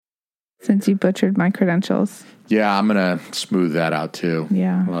Since you butchered my credentials. Yeah, I'm going to smooth that out too.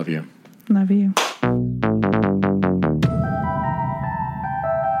 Yeah. Love you. Love you.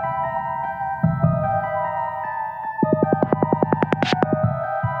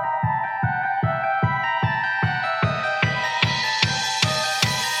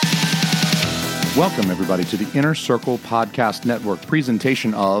 Welcome, everybody, to the Inner Circle Podcast Network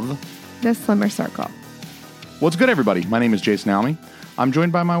presentation of The Slimmer Circle. What's good, everybody? My name is Jason Almy. I'm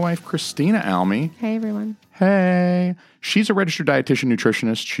joined by my wife, Christina Almy. Hey, everyone. Hey. She's a registered dietitian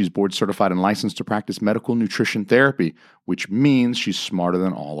nutritionist. She's board certified and licensed to practice medical nutrition therapy, which means she's smarter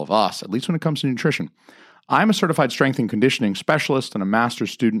than all of us, at least when it comes to nutrition. I'm a certified strength and conditioning specialist and a master's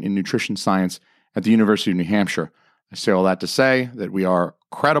student in nutrition science at the University of New Hampshire. I say all that to say that we are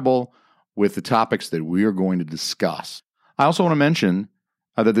credible with the topics that we are going to discuss. I also want to mention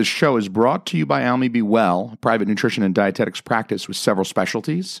that this show is brought to you by Almy Be Well, a private nutrition and dietetics practice with several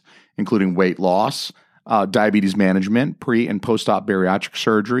specialties, including weight loss, diabetes management, pre- and post-op bariatric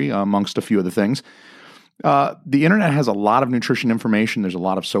surgery, amongst a few other things. The internet has a lot of nutrition information. There's a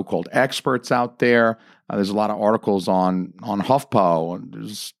lot of so-called experts out there. There's a lot of articles on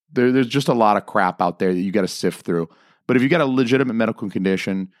HuffPo. There's just a lot of crap out there that you got to sift through. But if you've got a legitimate medical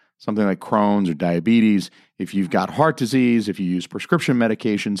condition, something like Crohn's or diabetes, if you've got heart disease, if you use prescription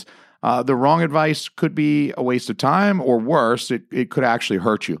medications, the wrong advice could be a waste of time, or worse, it could actually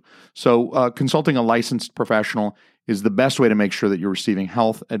hurt you. So consulting a licensed professional is the best way to make sure that you're receiving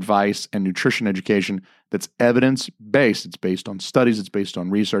health advice and nutrition education that's evidence-based. It's based on studies. It's based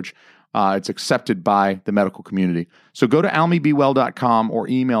on research. It's accepted by the medical community. So go to almybewell.com or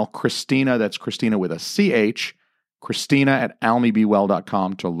email Christina, that's Christina with a CH,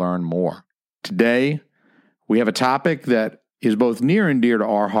 Christina@almybewell.com to learn more. Today, we have a topic that is both near and dear to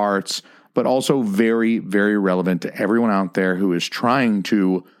our hearts, but also very, very relevant to everyone out there who is trying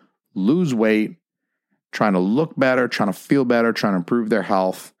to lose weight, trying to look better, trying to feel better, trying to improve their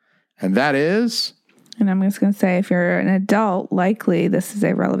health. And that is... And I'm just going to say, if you're an adult, likely this is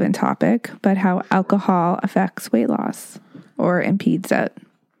a relevant topic, but how alcohol affects weight loss or impedes it.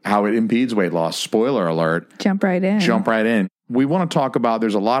 How it impedes weight loss. Spoiler alert. Jump right in. We want to talk about,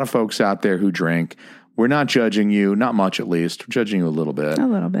 there's a lot of folks out there who drink. We're not judging you, not much at least. We're judging you a little bit. A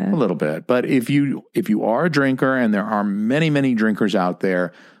little bit. But if you are a drinker, and there are many, many drinkers out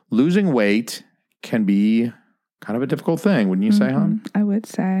there, losing weight can be kind of a difficult thing, wouldn't you say, hon? I would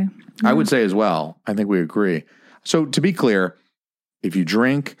say. Yeah. I would say as well. I think we agree. So to be clear, if you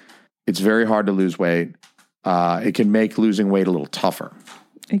drink, it's very hard to lose weight. It can make losing weight a little tougher.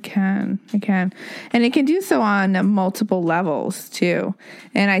 It can. And it can do so on multiple levels too.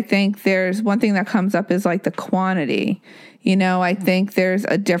 And I think there's one thing that comes up is like the quantity. You know, I think there's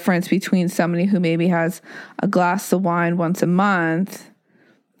a difference between somebody who maybe has a glass of wine once a month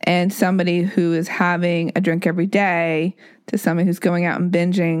and somebody who is having a drink every day to somebody who's going out and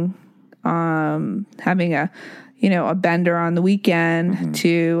binging, having a bender on the weekend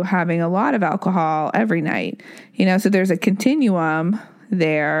to having a lot of alcohol every night. You know, so there's a continuum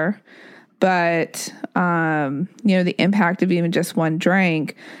there, but the impact of even just one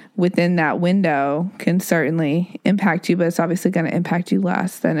drink within that window can certainly impact you, but it's obviously going to impact you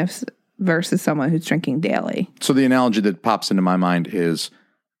less than versus someone who's drinking daily. So the analogy that pops into my mind is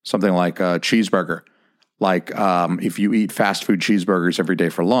something like a cheeseburger. Like if you eat fast food cheeseburgers every day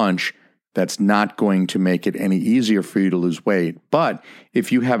for lunch, that's not going to make it any easier for you to lose weight. But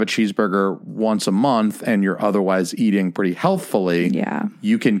if you have a cheeseburger once a month and you're otherwise eating pretty healthfully,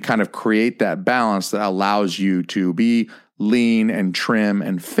 you can kind of create that balance that allows you to be lean and trim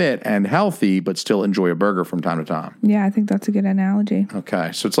and fit and healthy, but still enjoy a burger from time to time. Yeah, I think that's a good analogy.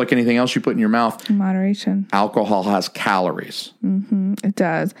 Okay. So it's like anything else you put in your mouth. In moderation. Alcohol has calories. It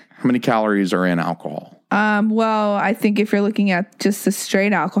does. How many calories are in alcohol? Well, I think if you're looking at just the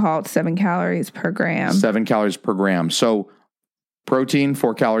straight alcohol, it's 7 calories per gram. 7 calories per gram. So protein,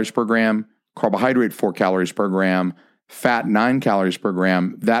 4 calories per gram, carbohydrate, 4 calories per gram, fat, 9 calories per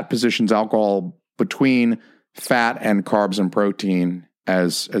gram. That positions alcohol between fat and carbs and protein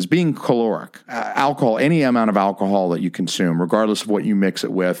as being caloric. Alcohol, any amount of alcohol that you consume, regardless of what you mix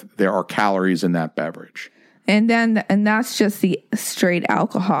it with, there are calories in that beverage. And that's just the straight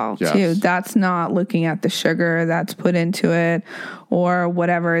alcohol too. That's not looking at the sugar that's put into it or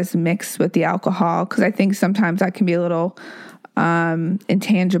whatever is mixed with the alcohol. Because I think sometimes that can be a little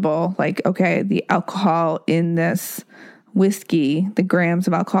intangible. Like, okay, the alcohol in this whiskey, the grams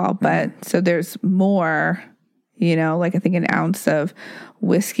of alcohol, but so there's more. You know, like I think an ounce of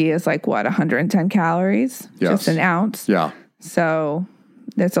whiskey is like 110 calories, just an ounce. Yeah. So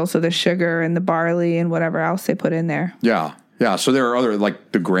that's also the sugar and the barley and whatever else they put in there. Yeah. Yeah, so there are other,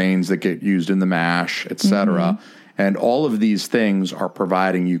 like the grains that get used in the mash, et cetera. And all of these things are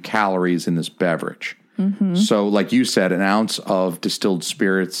providing you calories in this beverage. So like you said, an ounce of distilled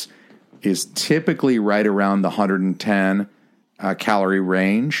spirits is typically right around the 110 calorie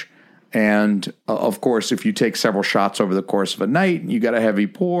range. And of course, if you take several shots over the course of a night, you got a heavy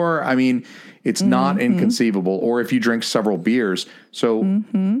pour. I mean, it's not inconceivable. Or if you drink several beers. So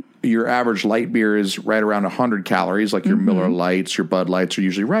your average light beer is right around 100 calories, like your Miller Lights, your Bud Lights are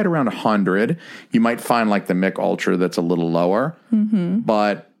usually right around 100. You might find like the Mick Ultra that's a little lower.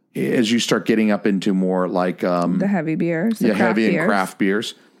 But as you start getting up into more like the heavy beers, the heavy and craft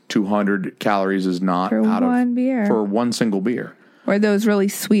beers, 200 calories is not for out one of beer. For one single beer. Or those really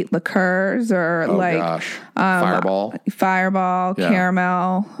sweet liqueurs, or Fireball,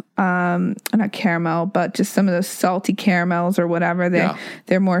 caramel, not caramel, but just some of those salty caramels or whatever.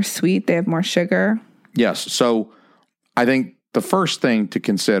 They're more sweet. They have more sugar. Yes. So I think the first thing to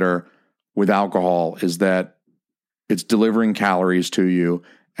consider with alcohol is that it's delivering calories to you.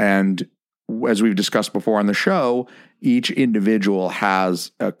 And as we've discussed before on the show, each individual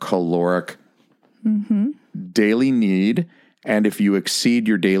has a caloric daily need. And if you exceed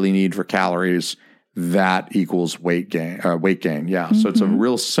your daily need for calories, that equals weight gain. Yeah. So it's a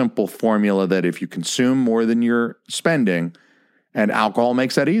real simple formula that if you consume more than you're spending, and alcohol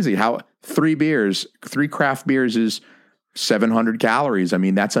makes that easy. 3 craft beers is 700 calories. I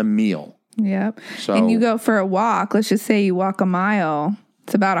mean, that's a meal. Yep. So, and you go for a walk. Let's just say you walk a mile.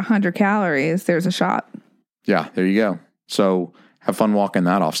 It's about 100 calories. There's a shot. Yeah, there you go. So have fun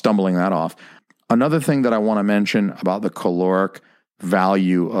stumbling that off. Another thing that I want to mention about the caloric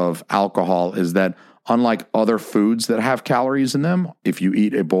value of alcohol is that unlike other foods that have calories in them, if you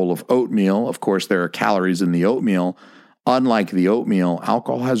eat a bowl of oatmeal, of course, there are calories in the oatmeal. Unlike the oatmeal,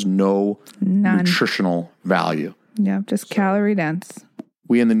 alcohol has no nutritional value. Yeah, just calorie dense.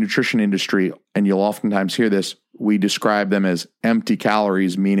 We in the nutrition industry, and you'll oftentimes hear this, we describe them as empty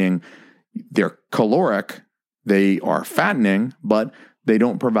calories, meaning they're caloric, they are fattening, but they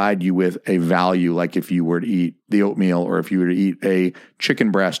don't provide you with a value. Like if you were to eat the oatmeal, or if you were to eat a chicken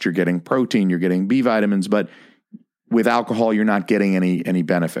breast, you're getting protein, you're getting B vitamins, but with alcohol, you're not getting any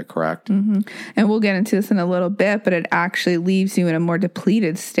benefit, correct? And we'll get into this in a little bit, but it actually leaves you in a more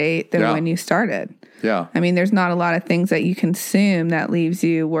depleted state than when you started. Yeah. I mean, there's not a lot of things that you consume that leaves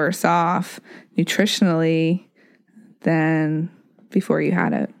you worse off nutritionally than before you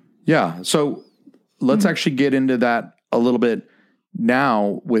had it. Yeah. So let's actually get into that a little bit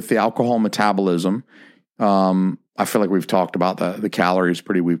now with the alcohol metabolism. I feel like we've talked about the calories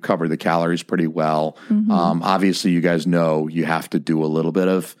we've covered the calories pretty well. Obviously, you guys know you have to do a little bit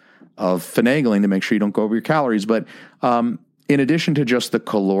of finagling to make sure you don't go over your calories. But in addition to just the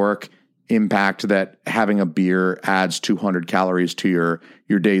caloric impact that having a beer adds 200 calories to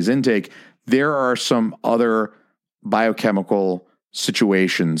your day's intake, there are some other biochemical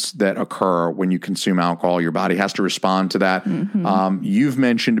situations that occur when you consume alcohol. Your body has to respond to that. You've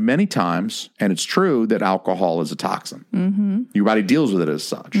mentioned many times, and it's true, that alcohol is a toxin. Your body deals with it as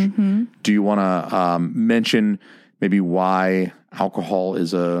such. Do you want to mention maybe why alcohol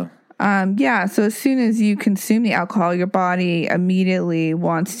is a... So as soon as you consume the alcohol, your body immediately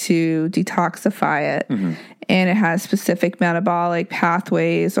wants to detoxify it. And it has specific metabolic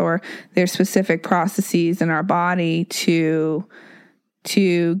pathways, or there's specific processes in our body to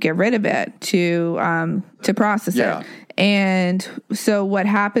get rid of it, to process it. And so what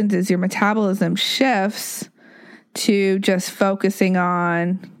happens is your metabolism shifts to just focusing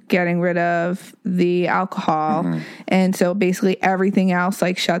on getting rid of the alcohol. And so basically everything else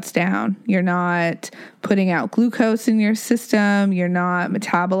like shuts down. You're not putting out glucose in your system. You're not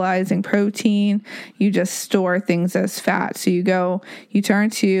metabolizing protein. You just store things as fat. So you turn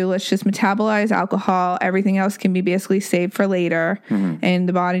to, let's just metabolize alcohol. Everything else can be basically saved for later. And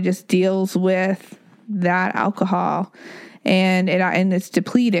the body just deals with that alcohol. And it's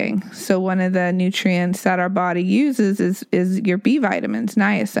depleting. So one of the nutrients that our body uses is your B vitamins,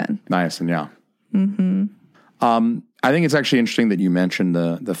 niacin. Niacin, yeah. I think it's actually interesting that you mentioned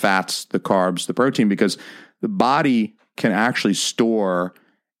the fats, the carbs, the protein, because the body can actually store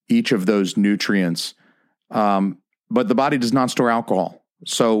each of those nutrients, but the body does not store alcohol.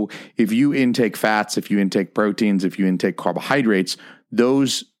 So if you intake fats, if you intake proteins, if you intake carbohydrates,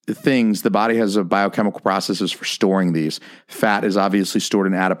 those things, the body has a biochemical processes for storing these. Fat is obviously stored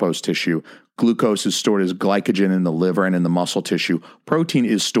in adipose tissue. Glucose is stored as glycogen in the liver and in the muscle tissue. Protein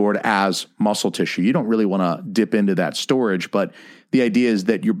is stored as muscle tissue. You don't really want to dip into that storage, but the idea is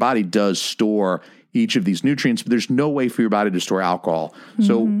that your body does store each of these nutrients, but there's no way for your body to store alcohol.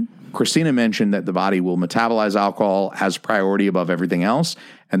 So Christina mentioned that the body will metabolize alcohol as priority above everything else,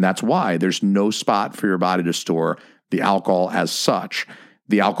 and that's why there's no spot for your body to store the alcohol as such.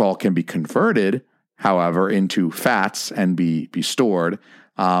 The alcohol can be converted, however, into fats and be stored.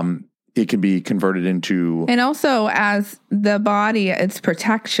 It can be converted into... And also as the body, it's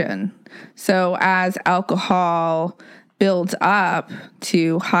protection. So as alcohol builds up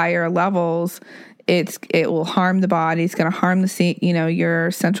to higher levels, it will harm the body. It's going to harm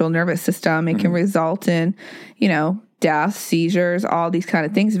your central nervous system. It can result in, death, seizures, all these kind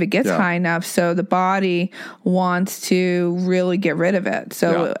of things if it gets high enough. So the body wants to really get rid of it.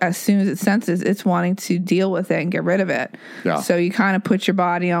 So as soon as it senses it's wanting to deal with it and get rid of it. Yeah. So you kind of put your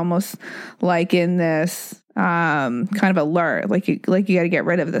body almost like in this kind of alert, like you got to get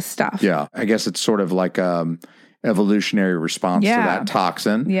rid of this stuff. Yeah. I guess it's sort of like evolutionary response to that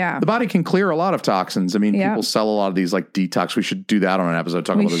toxin. Yeah. The body can clear a lot of toxins. I mean, people sell a lot of these like detox. We should do that on an episode,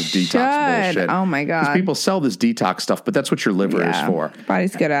 talking about this detox bullshit. Oh my God. People sell this detox stuff, but that's what your liver is for.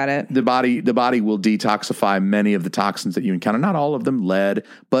 Body's good at it. The body will detoxify many of the toxins that you encounter. Not all of them, lead,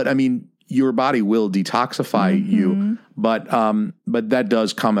 but I mean, your body will detoxify you, but that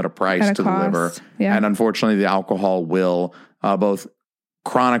does come at a price to the liver. Yeah. And unfortunately, the alcohol will both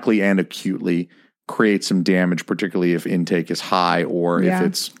chronically and acutely create some damage, particularly if intake is high or if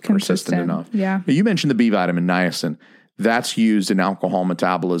it's persistent enough. Yeah. You mentioned the B vitamin niacin. That's used in alcohol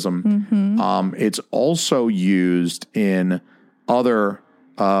metabolism. It's also used in other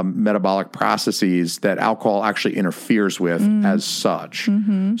metabolic processes that alcohol actually interferes with as such.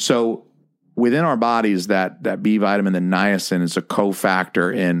 So within our bodies, that B vitamin, the niacin, is a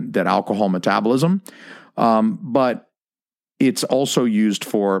cofactor in that alcohol metabolism. But it's also used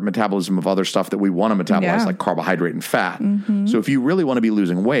for metabolism of other stuff that we want to metabolize, like carbohydrate and fat. So if you really want to be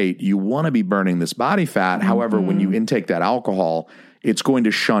losing weight, you want to be burning this body fat. However, when you intake that alcohol, it's going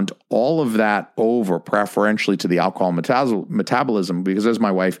to shunt all of that over preferentially to the alcohol metabolism, because as my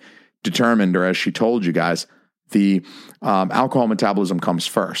wife determined, or as she told you guys, the alcohol metabolism comes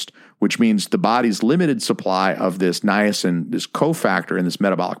first, which means the body's limited supply of this niacin, this cofactor in this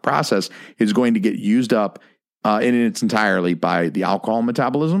metabolic process, is going to get used up in its entirely by the alcohol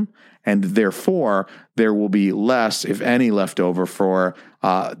metabolism, and therefore there will be less, if any, left over for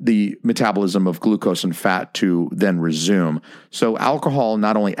the metabolism of glucose and fat to then resume. So alcohol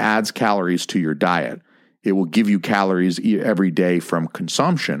not only adds calories to your diet, it will give you calories every day from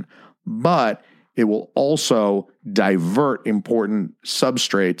consumption, but it will also divert important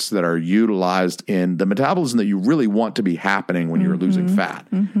substrates that are utilized in the metabolism that you really want to be happening when you're losing fat.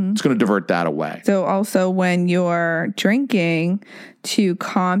 It's going to divert that away. So also when you're drinking, to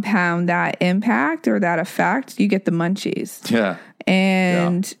compound that impact or that effect, you get the munchies. Yeah.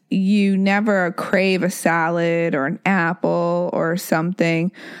 And you never crave a salad or an apple or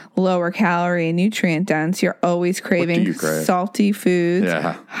something lower calorie and nutrient dense. You're always craving salty foods,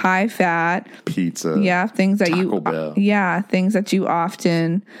 high fat, pizza, things that Taco Bell. Things that you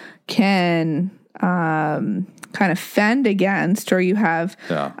often can kind of fend against, or you have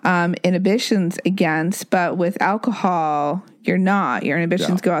inhibitions against. But with alcohol, you're not. Your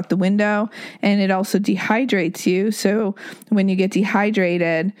inhibitions go out the window, and it also dehydrates you. So when you get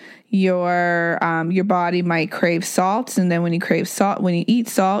dehydrated, your body might crave salts, and then when you eat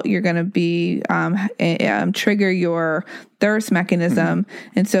salt, you're going to be trigger your thirst mechanism,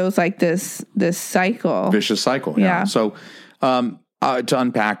 and so it's like this cycle, vicious cycle. Yeah. So to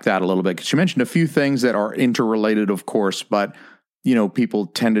unpack that a little bit, because you mentioned a few things that are interrelated, of course, but people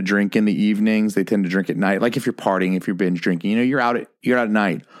tend to drink in the evenings. They tend to drink at night. Like if you're partying, if you're binge drinking, you're out at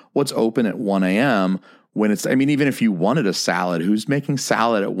night. What's open at 1 a.m. when even if you wanted a salad, who's making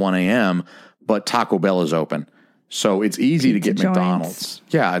salad at 1 a.m., but Taco Bell is open. So it's easy to get McDonald's.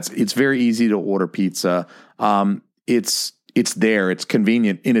 Yeah. It's very easy to order pizza. It's there. It's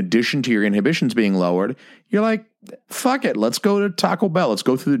convenient. In addition to your inhibitions being lowered, you're like, fuck it. Let's go to Taco Bell. Let's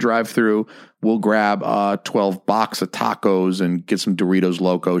go through the drive-thru. We'll grab 12 box of tacos and get some Doritos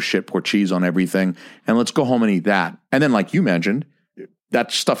Locos, shit, pour cheese on everything, and let's go home and eat that. And then, like you mentioned,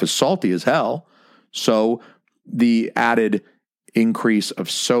 that stuff is salty as hell. So the added increase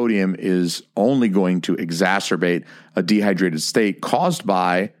of sodium is only going to exacerbate a dehydrated state caused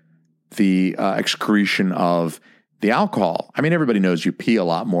by the excretion of the alcohol. I mean, everybody knows you pee a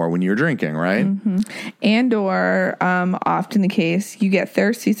lot more when you're drinking, right? And or often the case, you get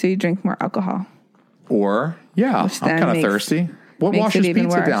thirsty, so you drink more alcohol. Or, I'm kind of thirsty. What washes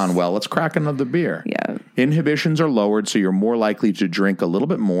pizza down well? Let's crack another beer. Yeah. Inhibitions are lowered, so you're more likely to drink a little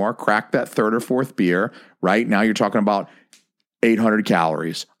bit more, crack that third or fourth beer. Right now you're talking about 800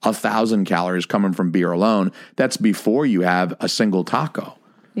 calories, 1,000 calories coming from beer alone. That's before you have a single taco.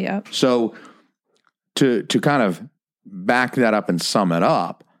 Yep. So to kind of back that up and sum it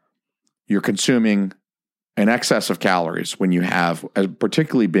up, you're consuming an excess of calories when you have,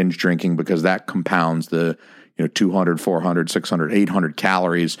 particularly binge drinking, because that compounds the 200, 400, 600, 800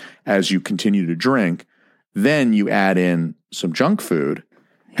 calories as you continue to drink. Then you add in some junk food.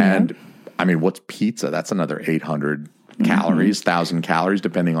 And I mean, what's pizza? That's another 800 calories, 1,000 calories,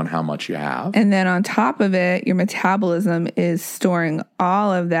 depending on how much you have. And then on top of it, your metabolism is storing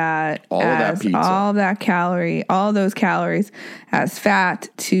all of that pizza. all of that calorie, all those calories as fat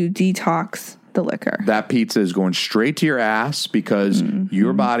to detox the liquor. That pizza is going straight to your ass because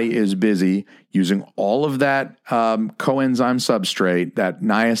your body is busy using all of that coenzyme substrate, that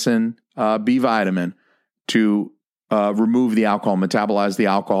niacin B vitamin, to remove the alcohol, metabolize the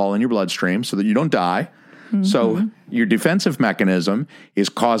alcohol in your bloodstream so that you don't die. So your defensive mechanism is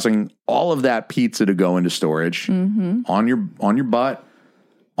causing all of that pizza to go into storage on your butt,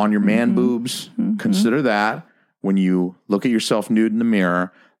 on your man boobs. Consider that when you look at yourself nude in the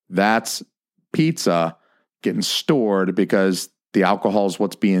mirror. That's pizza getting stored because the alcohol is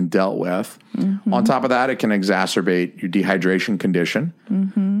what's being dealt with. On top of that, it can exacerbate your dehydration condition.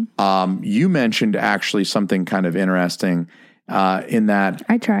 You mentioned actually something kind of interesting in that.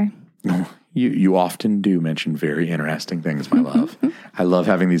 I try. You often do mention very interesting things, my love. I love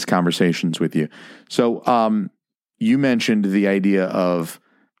having these conversations with you. So you mentioned the idea of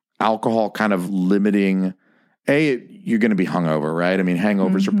alcohol kind of limiting, you're going to be hungover, right? I mean,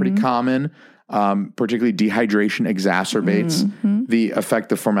 hangovers are pretty common. Particularly dehydration exacerbates the effect,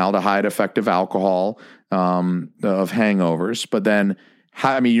 the formaldehyde effect of alcohol, of hangovers. But then,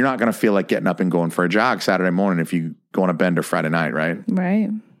 you're not going to feel like getting up and going for a jog Saturday morning if you go on a bender Friday night, right? Right.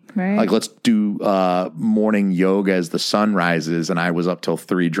 Like, let's do morning yoga as the sun rises, and I was up till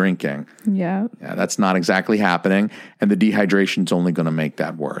 3 drinking. Yeah, that's not exactly happening, and the dehydration's only going to make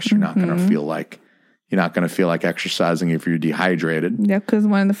that worse. You're not going to feel like exercising if you're dehydrated. Yep, because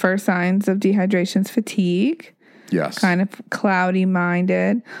one of the first signs of dehydration is fatigue. Yes. Kind of cloudy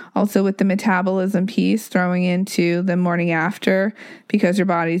minded. Also with the metabolism piece, throwing into the morning after, because your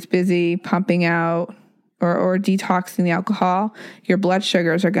body's busy pumping out or detoxing the alcohol, your blood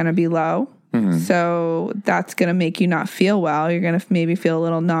sugars are going to be low. So that's going to make you not feel well. You're going to maybe feel a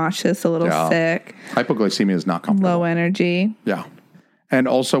little nauseous, a little sick. Hypoglycemia is not comfortable. Low energy. Yeah. And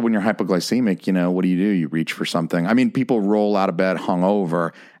also when you're hypoglycemic, what do? You reach for something. I mean, people roll out of bed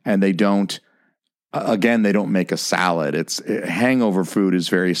hungover and they don't make a salad. Hangover food is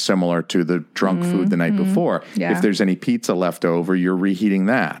very similar to the drunk food the night before. Yeah. If there's any pizza left over, you're reheating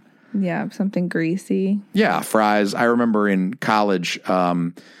that. Yeah, something greasy. Yeah, fries. I remember in college,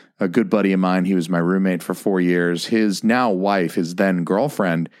 a good buddy of mine, he was my roommate for 4 years. His now wife, his then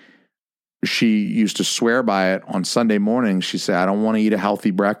girlfriend, she used to swear by it on Sunday mornings. She said, I don't want to eat a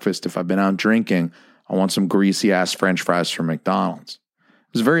healthy breakfast if I've been out drinking. I want some greasy-ass French fries from McDonald's.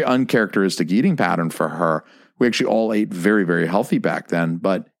 It was a very uncharacteristic eating pattern for her. We actually all ate very, very healthy back then,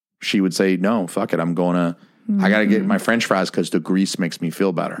 but she would say, no, fuck it, I got to get my French fries because the grease makes me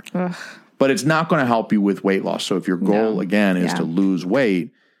feel better. Ugh. But it's not going to help you with weight loss. So if your goal, again, is to lose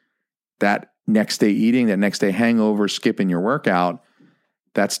weight, that next day eating, that next day hangover, skipping your workout,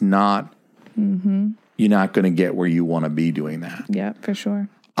 that's not... You're not going to get where you want to be doing that. Yeah, for sure.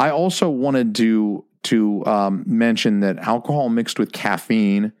 I also wanted to mention that alcohol mixed with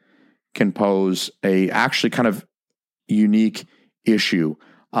caffeine can pose a actually kind of unique issue.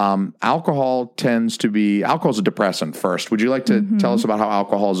 Alcohol is a depressant first. Would you like to tell us about how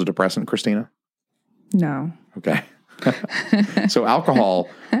alcohol is a depressant, Christina? No. Okay. So alcohol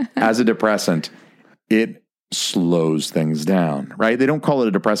as a depressant, it slows things down, right? They don't call it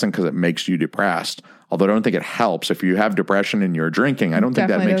a depressant because it makes you depressed. Although I don't think it helps. If you have depression and you're drinking, I don't think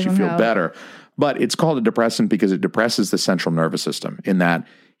that makes you feel better. But it's called a depressant because it depresses the central nervous system in that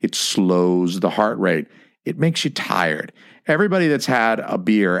it slows the heart rate. It makes you tired. Everybody that's had a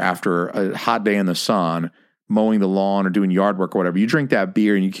beer after a hot day in the sun, mowing the lawn or doing yard work or whatever, you drink that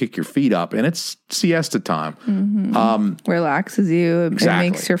beer and you kick your feet up and it's siesta time. Relaxes you. Exactly.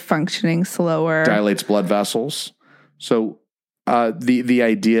 It makes your functioning slower. Dilates blood vessels. So the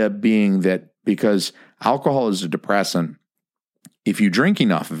idea being that because alcohol is a depressant, if you drink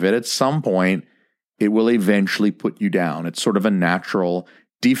enough of it, at some point, it will eventually put you down. It's sort of a natural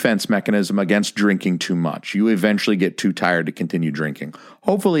defense mechanism against drinking too much. You eventually get too tired to continue drinking.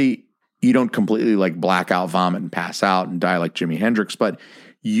 Hopefully, you don't completely black out, vomit, and pass out and die like Jimi Hendrix, but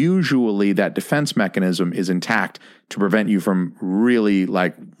usually that defense mechanism is intact to prevent you from really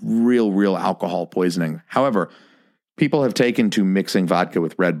real alcohol poisoning. However, people have taken to mixing vodka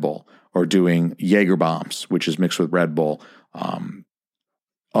with Red Bull or doing Jaeger bombs, which is mixed with Red Bull.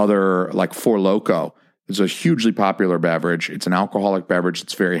 other, like Four Loko. It's a hugely popular beverage. It's an alcoholic beverage.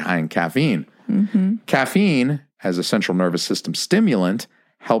 It's very high in caffeine. Caffeine, as a central nervous system stimulant,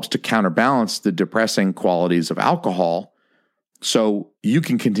 helps to counterbalance the depressing qualities of alcohol so you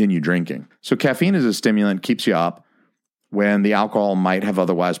can continue drinking. So caffeine as a stimulant keeps you up when the alcohol might have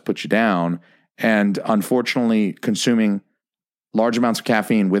otherwise put you down. And unfortunately, consuming large amounts of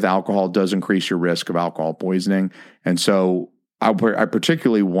caffeine with alcohol does increase your risk of alcohol poisoning. And so I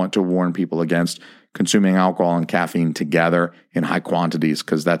particularly want to warn people against consuming alcohol and caffeine together in high quantities,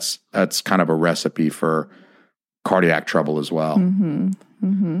 because that's kind of a recipe for cardiac trouble as well.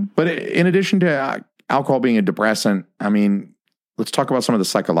 But in addition to alcohol being a depressant, I mean, let's talk about some of the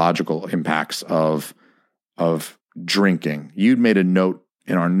psychological impacts of drinking. You'd made a note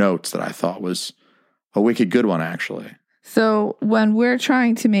in our notes that I thought was a wicked good one, actually. So when we're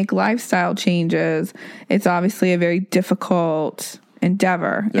trying to make lifestyle changes, it's obviously a very difficult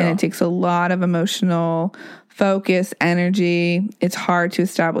endeavor, and it takes a lot of emotional focus, energy. It's hard to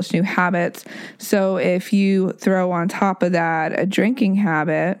establish new habits. So if you throw on top of that a drinking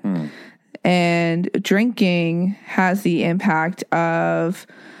habit, and drinking has the impact of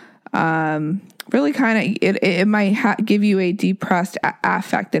really kind of, it might give you a depressed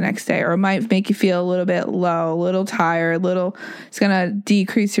affect the next day, or it might make you feel a little bit low, a little tired, it's going to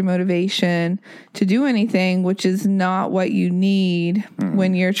decrease your motivation to do anything, which is not what you need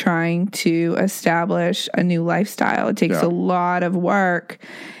when you're trying to establish a new lifestyle. It takes a lot of work,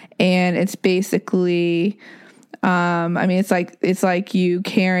 and it's basically, it's like you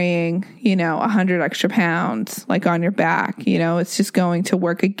carrying, 100 extra pounds like on your back, it's just going to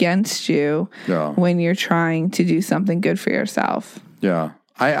work against you when you're trying to do something good for yourself. Yeah,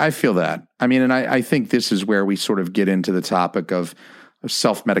 I feel that. I mean, and I think this is where we sort of get into the topic of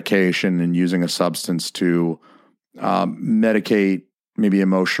self-medication and using a substance to medicate maybe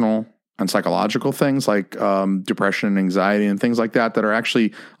emotional and psychological things like depression and anxiety and things like that are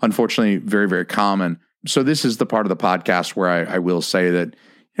actually, unfortunately, very, very common. So this is the part of the podcast where I will say that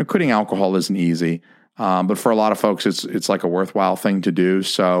quitting alcohol isn't easy, but for a lot of folks, it's like a worthwhile thing to do.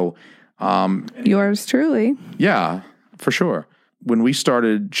 So yours truly, yeah, for sure. When we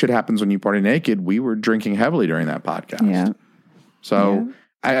started Shit Happens When You Party Naked, we were drinking heavily during that podcast. Yeah. So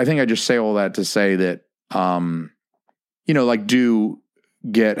I think I just say all that to say that do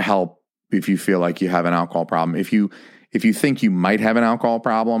get help if you feel like you have an alcohol problem. If you think you might have an alcohol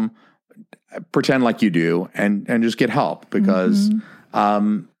problem, pretend like you do and just get help, because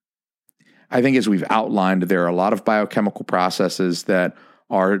I think, as we've outlined, there are a lot of biochemical processes that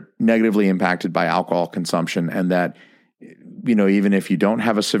are negatively impacted by alcohol consumption, and that, even if you don't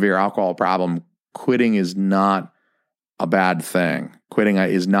have a severe alcohol problem, quitting is not a bad thing. Quitting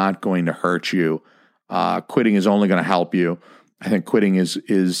is not going to hurt you. Quitting is only going to help you. I think quitting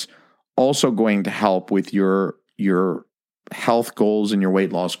is also going to help with your health goals and your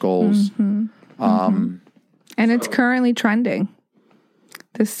weight loss goals. And it's currently trending.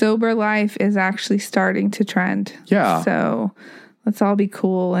 The sober life is actually starting to trend. Yeah. So let's all be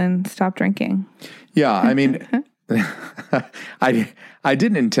cool and stop drinking. Yeah. I mean, I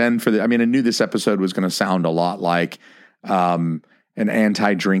didn't intend for I knew this episode was going to sound a lot like an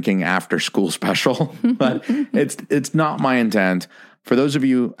anti-drinking after school special, but it's not my intent. For those of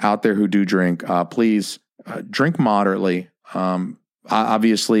you out there who do drink, please drink moderately.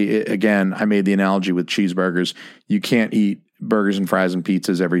 Obviously, again, I made the analogy with cheeseburgers. You can't eat burgers and fries and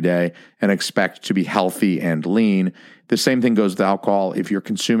pizzas every day and expect to be healthy and lean. The same thing goes with alcohol. If you're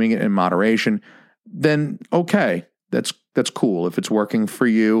consuming it in moderation, then okay, that's cool. If it's working for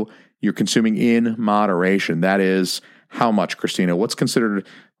you, you're consuming in moderation. That is how much, Christina? What's considered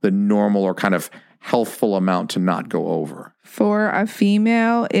the normal or kind of healthful amount to not go over? For a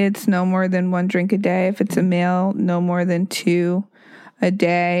female, it's no more than 1 drink a day. If it's a male, no more than 2 a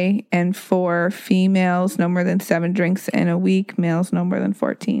day. And for females, no more than 7 drinks in a week. Males, no more than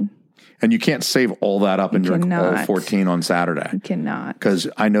 14. And you can't save all that up and drink all 14 on Saturday. You cannot. Because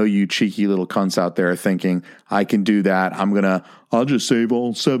I know you cheeky little cunts out there thinking, I can do that. I'll just save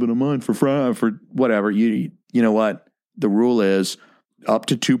all 7 of mine for whatever. You know what? The rule is up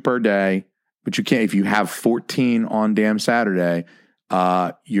to 2 per day, but you can't, if you have 14 on damn Saturday,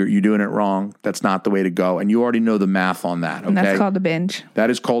 you're doing it wrong. That's not the way to go. And you already know the math on that. Okay? And that's called a binge. That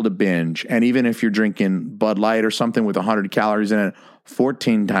is called a binge. And even if you're drinking Bud Light or something with 100 calories in it,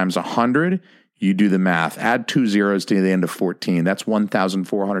 14 times 100, you do the math. Add 2 zeros to the end of 14. That's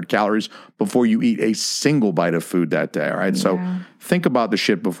 1,400 calories before you eat a single bite of food that day. All right. Yeah. So think about the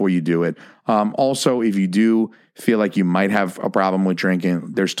shit before you do it. Also, if you do feel like you might have a problem with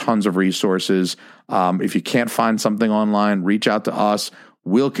drinking, there's tons of resources. If you can't find something online, reach out to us.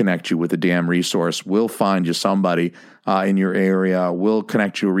 we'll connect you with a damn resource. We'll find you somebody in your area. We'll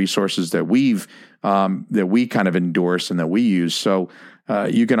connect you to resources that we kind of endorse and that we use. So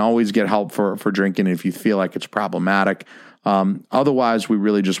you can always get help for drinking if you feel like it's problematic. Otherwise, we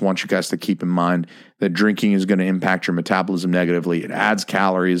really just want you guys to keep in mind that drinking is going to impact your metabolism negatively. It adds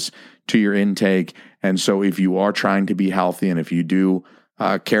calories to your intake. And so if you are trying to be healthy, and if you do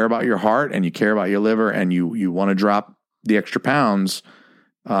care about your heart and you care about your liver and you want to drop the extra pounds,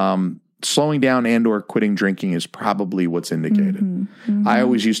 slowing down and or quitting drinking is probably what's indicated. I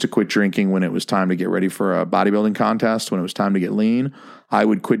always used to quit drinking when it was time to get ready for a bodybuilding contest, when it was time to get lean. I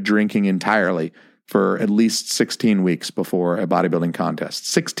would quit drinking entirely for at least 16 weeks before a bodybuilding contest.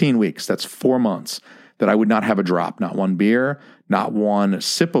 16 weeks, that's 4 months that I would not have a drop, not one beer, not one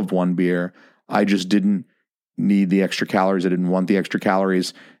sip of one beer. I just didn't need the extra calories. I didn't want the extra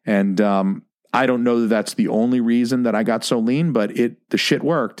calories. And I don't know that that's the only reason that I got so lean, but the shit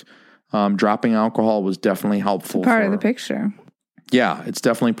worked. Dropping alcohol was definitely helpful. Part of the picture. Yeah, it's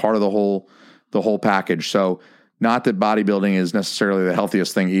definitely part of the whole package. So not that bodybuilding is necessarily the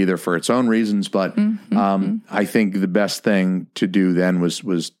healthiest thing either for its own reasons, but I think the best thing to do then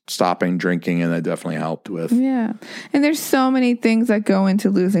was stopping drinking, and that definitely helped with. Yeah. And there's so many things that go into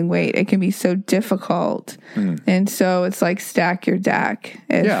losing weight. It can be so difficult. And so it's like stack your deck.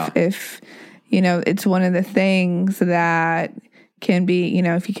 If it's one of the things that can be,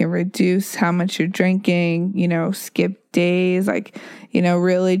 if you can reduce how much you're drinking, skip days,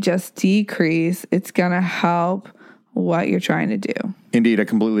 really just decrease, it's going to help what you're trying to do. Indeed. I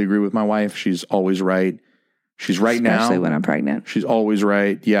completely agree with my wife. She's always right. She's right now. Especially when I'm pregnant. She's always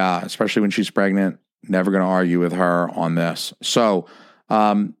right. Yeah. Especially when she's pregnant. Never going to argue with her on this. So,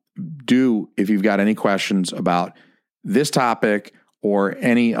 if you've got any questions about this topic or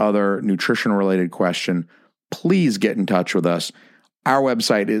any other nutrition related question, please get in touch with us. Our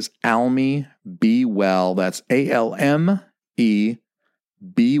website is Alme Be Well. That's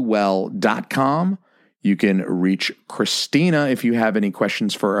ALMEBewell.com. You can reach Christina if you have any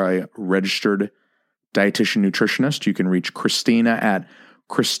questions for a registered dietitian nutritionist. You can reach Christina at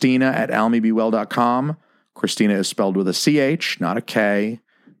almebewell.com. Christina is spelled with a CH, not a K.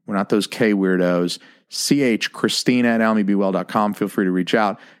 We're not those K weirdos. CH, Christina at almebewell.com. Feel free to reach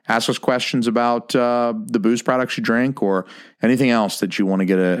out. Ask us questions about the booze products you drink or anything else that you want to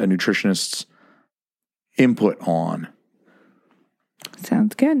get a nutritionist's input on.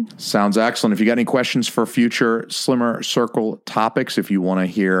 Sounds good. Sounds excellent. If you got any questions for future Slimmer Circle topics, if you want to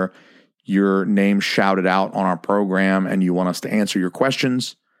hear your name shouted out on our program and you want us to answer your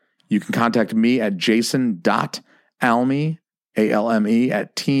questions, you can contact me at jason.alme, ALME,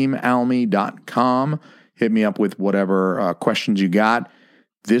 at teamalme.com. Hit me up with whatever questions you got.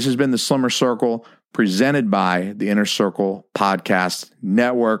 This has been the Slimmer Circle, presented by the Inner Circle Podcast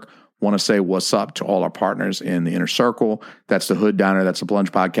Network. Want to say what's up to all our partners in the Inner Circle. That's the Hood Diner. That's the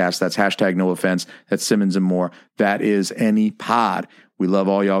Plunge Podcast. That's hashtag No Offense. That's Simmons and More. That is Any Pod. We love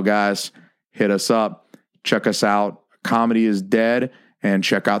all y'all guys. Hit us up. Check us out. Comedy is Dead. And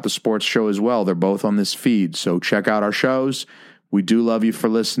check out the sports show as well. They're both on this feed. So check out our shows. We do love you for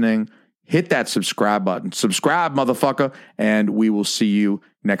listening. Hit that subscribe button. Subscribe, motherfucker. And we will see you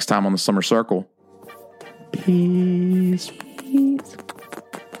next time on the Slimmer Circle. Peace. Peace.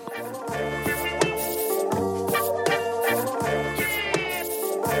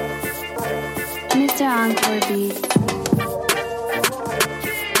 Mr. Encore Beats.